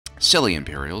Silly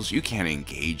Imperials, you can't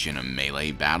engage in a melee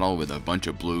battle with a bunch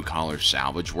of blue-collar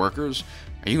salvage workers.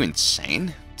 Are you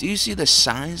insane? Do you see the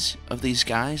size of these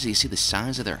guys? Do you see the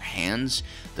size of their hands?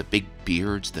 The big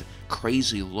beards, the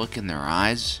crazy look in their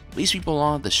eyes? These people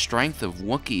all have the strength of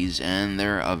Wookiees, and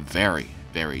they're a very,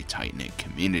 very tight-knit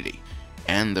community.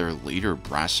 And their leader,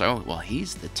 Brasso, well,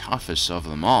 he's the toughest of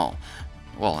them all.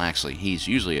 Well, actually, he's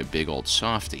usually a big old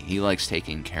softy. He likes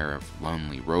taking care of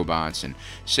lonely robots and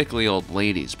sickly old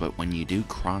ladies, but when you do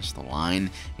cross the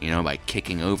line, by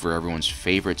kicking over everyone's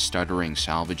favorite stuttering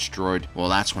salvage droid, well,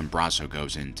 that's when Brasso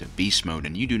goes into beast mode,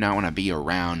 and you do not want to be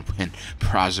around when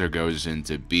Brasso goes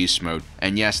into beast mode.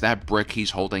 And yes, that brick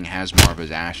he's holding has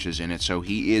Maarva's ashes in it, so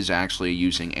he is actually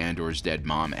using Andor's dead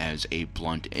mom as a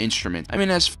blunt instrument. I mean,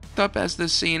 as fucked up as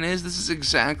this scene is, this is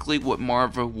exactly what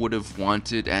Maarva would have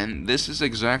wanted, and this is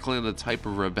exactly the type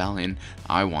of rebellion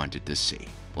I wanted to see.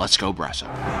 Let's go, Brasso.